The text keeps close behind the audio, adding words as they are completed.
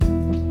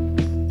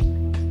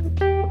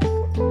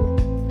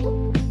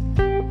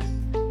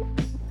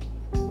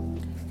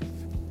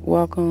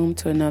Welcome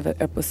to another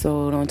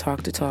episode on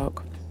Talk to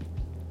Talk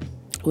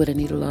with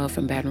Anita Love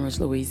from Baton Rouge,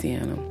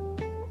 Louisiana.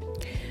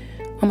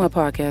 On my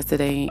podcast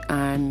today,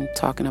 I'm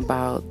talking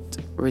about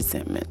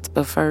resentment.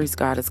 But first,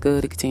 God is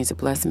good. He continues to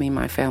bless me.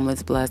 My family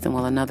is blessed. And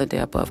while another day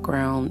above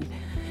ground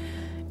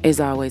is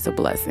always a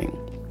blessing.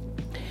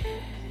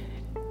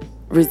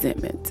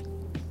 Resentment.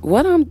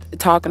 What I'm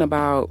talking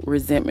about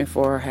resentment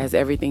for has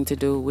everything to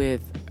do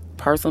with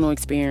personal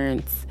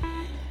experience,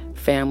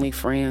 family,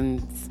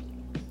 friends,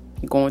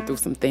 going through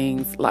some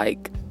things.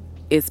 Like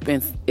it's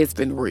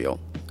been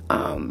real.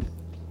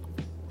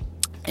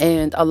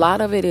 And a lot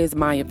of it is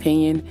my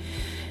opinion.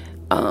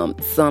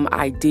 Some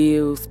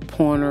ideals,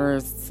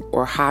 pointers,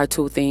 or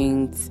how-to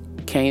things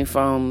came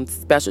from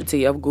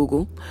specialty of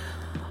Google.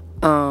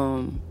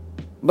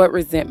 But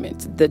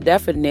resentment, the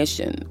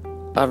definition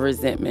of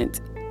resentment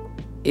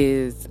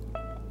is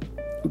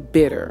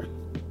bitter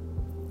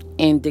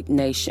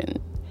indignation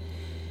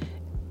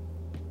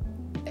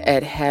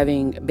at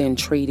having been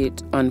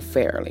treated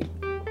unfairly.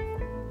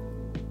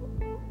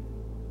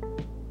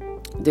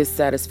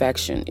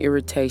 Dissatisfaction,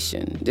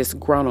 irritation,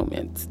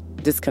 disgruntlement,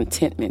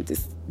 discontentment,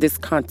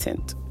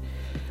 discontent,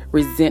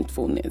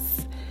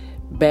 resentfulness,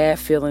 bad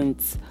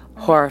feelings,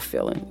 hard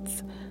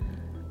feelings.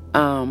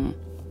 When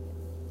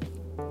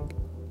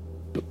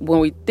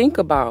we think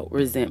about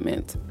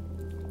resentment,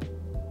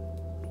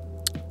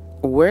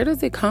 where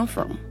does it come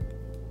from?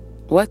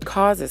 What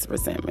causes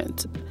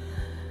resentment?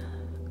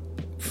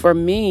 For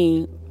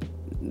me,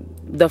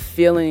 the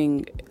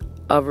feeling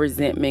of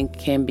resentment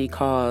can be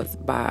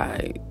caused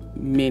by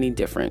many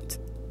different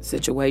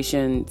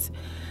situations.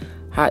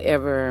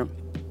 However,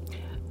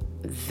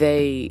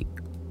 they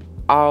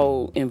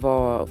all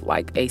involve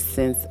like a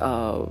sense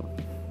of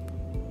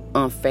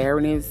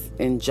unfairness,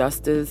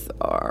 injustice,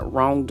 or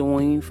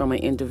wrongdoing from an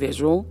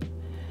individual.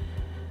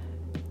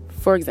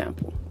 For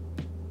example,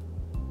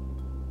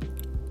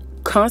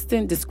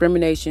 constant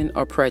discrimination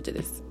or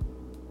prejudice,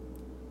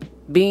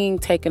 being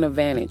taken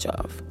advantage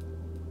of,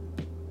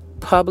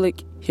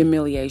 public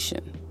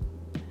humiliation,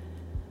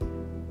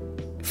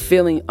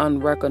 feeling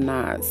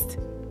unrecognized,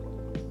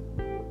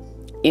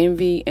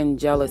 envy and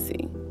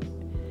jealousy.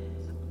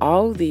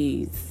 All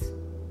these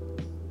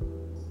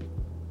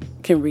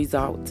can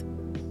result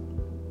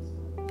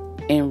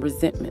in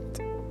resentment.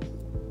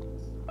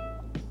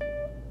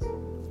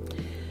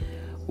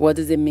 What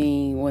does it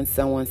mean when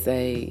someone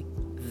say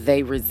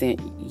they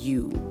resent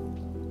you,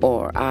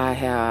 or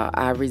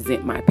I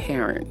resent my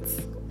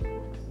parents?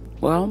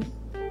 Well,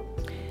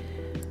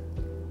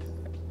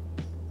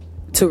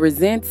 to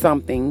resent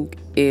something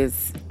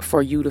is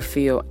for you to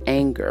feel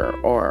anger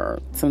or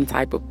some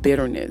type of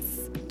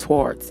bitterness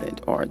towards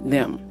it or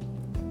them.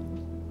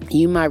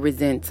 You might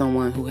resent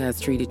someone who has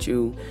treated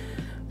you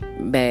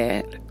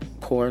bad,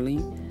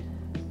 poorly,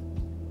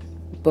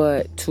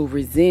 but to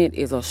resent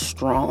is a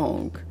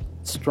strong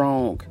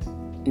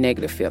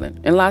negative feeling.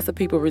 And lots of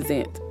people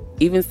resent,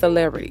 even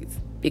celebrities,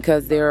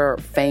 because they're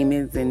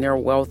famous and they're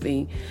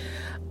wealthy.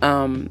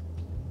 But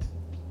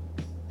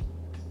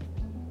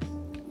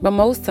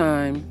most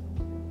time,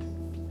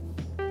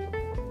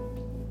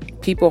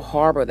 people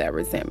harbor that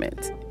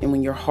resentment. And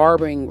when you're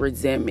harboring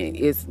resentment,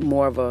 it's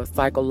more of a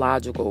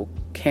psychological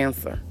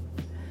cancer.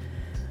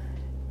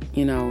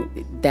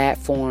 That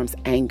forms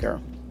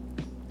anger.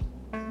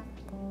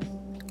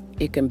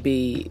 It can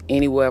be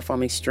anywhere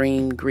from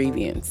extreme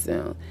grievance.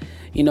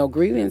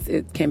 Grievance,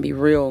 it can be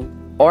real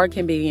or it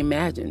can be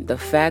imagined. The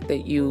fact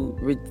that you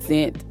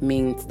resent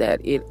means that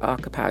it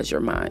occupies your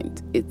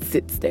mind. It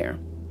sits there.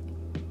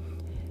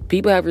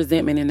 People have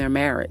resentment in their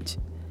marriage.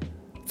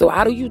 So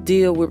how do you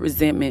deal with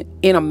resentment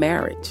in a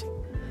marriage?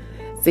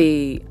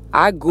 See,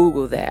 I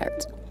Googled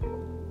that.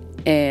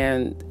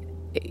 And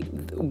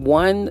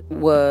one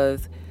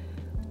was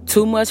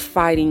too much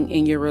fighting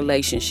in your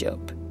relationship.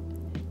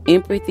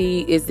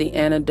 Empathy is the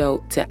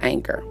antidote to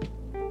anger.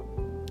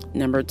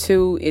 Number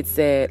 2, it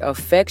said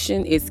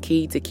affection is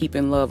key to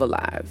keeping love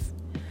alive.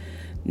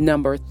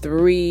 Number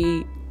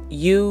 3,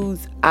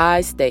 use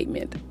I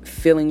statement,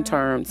 filling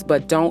terms,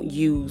 but don't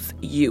use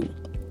you.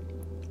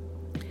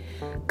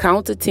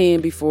 Count to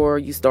 10 before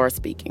you start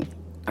speaking.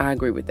 I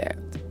agree with that.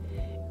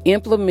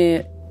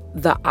 Implement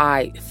the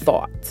I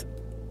thought.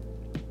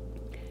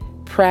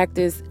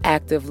 Practice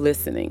active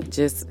listening.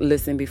 Just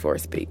listen before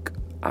speak.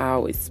 I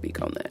always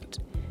speak on that.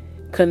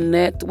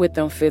 Connect with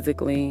them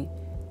physically.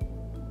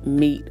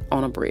 Meet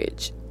on a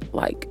bridge.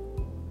 Like,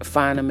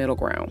 find a middle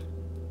ground.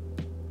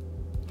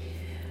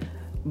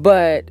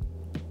 But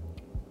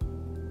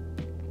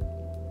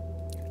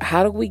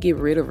how do we get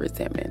rid of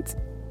resentment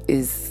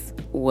is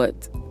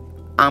what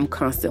I'm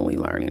constantly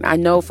learning. I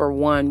know for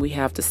one, we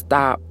have to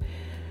stop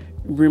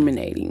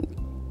ruminating.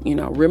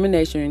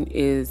 Rumination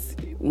is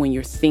when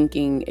you're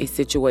thinking a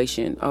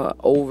situation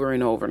over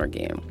and over and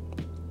again.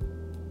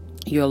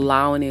 You're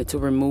allowing it to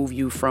remove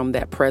you from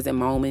that present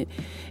moment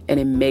and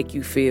it make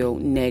you feel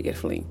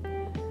negatively.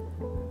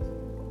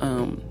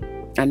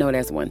 I know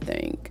that's one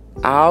thing.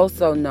 I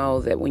also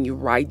know that when you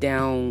write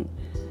down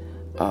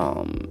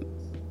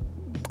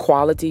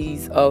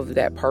qualities of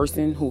that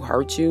person who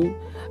hurt you,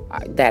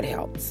 that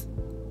helps.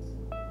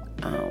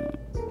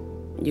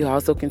 You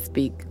also can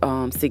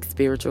seek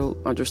spiritual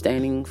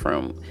understanding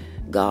from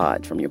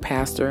God, from your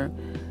pastor.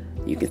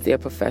 You can see a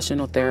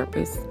professional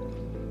therapist.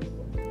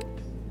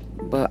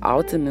 But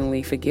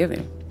ultimately, forgive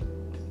him.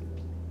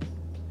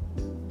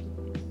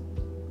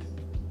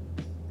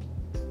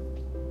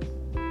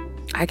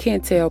 I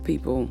can't tell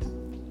people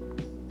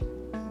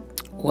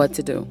what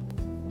to do.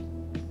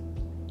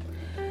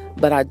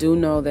 But I do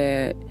know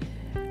that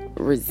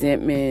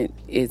resentment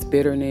is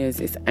bitterness,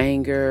 it's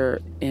anger,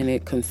 and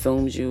it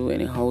consumes you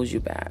and it holds you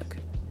back.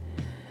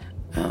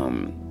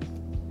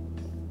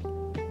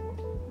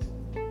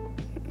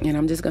 And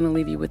I'm just going to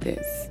leave you with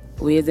this.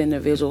 We as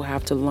individuals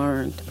have to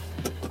learn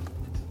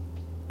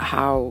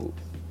how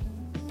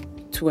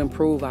to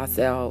improve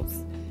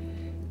ourselves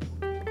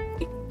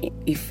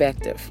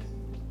effective.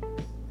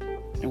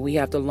 And we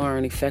have to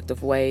learn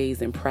effective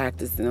ways and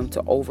practice them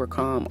to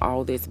overcome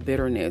all this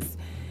bitterness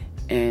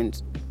and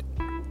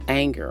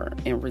anger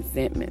and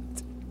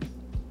resentment.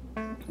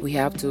 We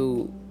have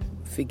to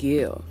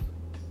forgive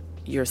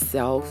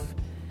yourself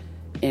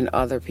and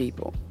other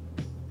people.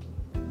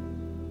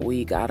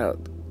 We gotta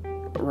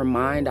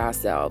remind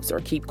ourselves or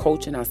keep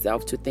coaching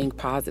ourselves to think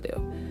positive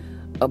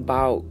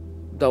about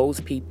those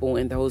people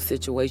and those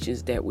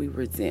situations that we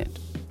resent.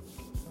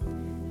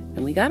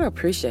 And we gotta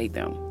appreciate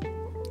them,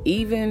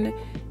 even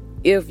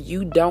if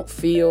you don't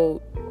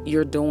feel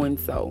you're doing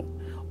so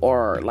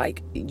or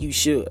like you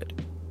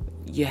should.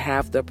 You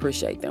have to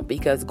appreciate them,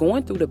 because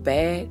going through the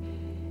bad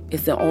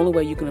is the only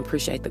way you can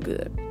appreciate the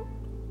good.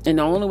 And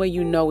the only way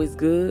you know it's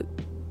good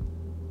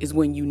is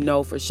when you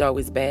know for sure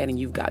it's bad and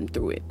you've gotten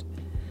through it.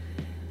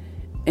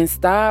 And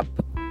stop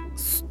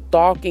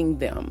stalking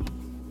them.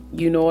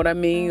 You know what I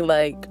mean?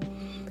 Like,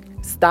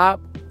 stop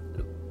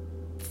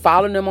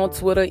following them on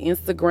Twitter,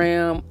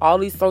 Instagram, all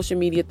these social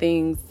media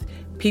things,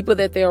 people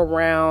that they're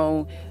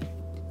around,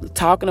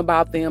 talking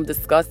about them,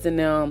 discussing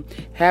them,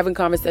 having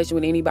conversation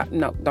with anybody.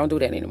 No, don't do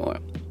that anymore.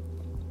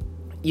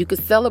 You could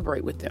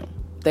celebrate with them.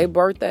 Their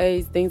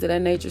birthdays, things of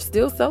that nature,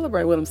 still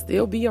celebrate with them,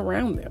 still be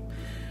around them.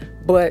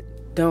 But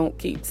don't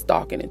keep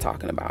stalking and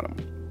talking about them.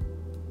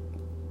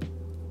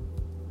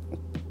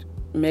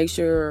 Make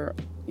sure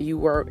you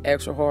work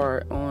extra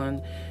hard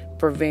on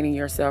preventing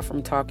yourself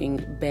from talking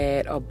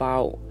bad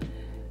about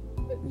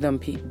them,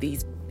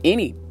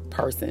 any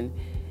person,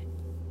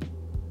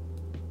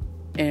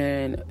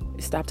 and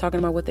stop talking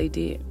about what they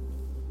did,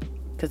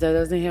 because that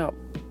doesn't help.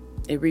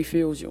 It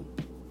refuels you.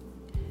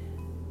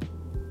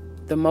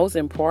 One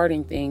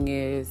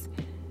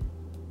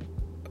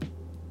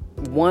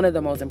of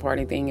the most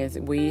important thing is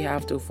we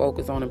have to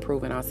focus on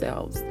improving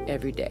ourselves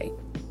every day.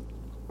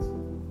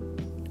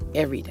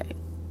 Every day.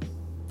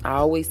 I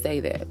always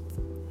say that.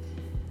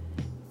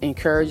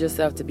 Encourage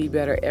yourself to be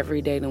better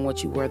every day than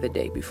what you were the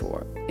day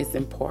before. It's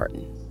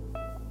important.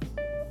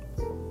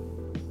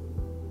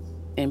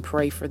 And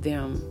pray for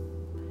them.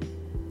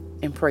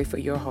 And pray for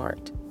your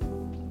heart.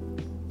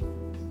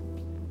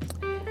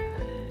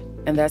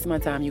 And that's my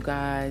time, you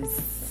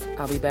guys.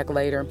 I'll be back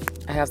later.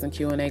 I have some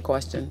Q&A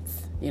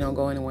questions. You don't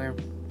go anywhere.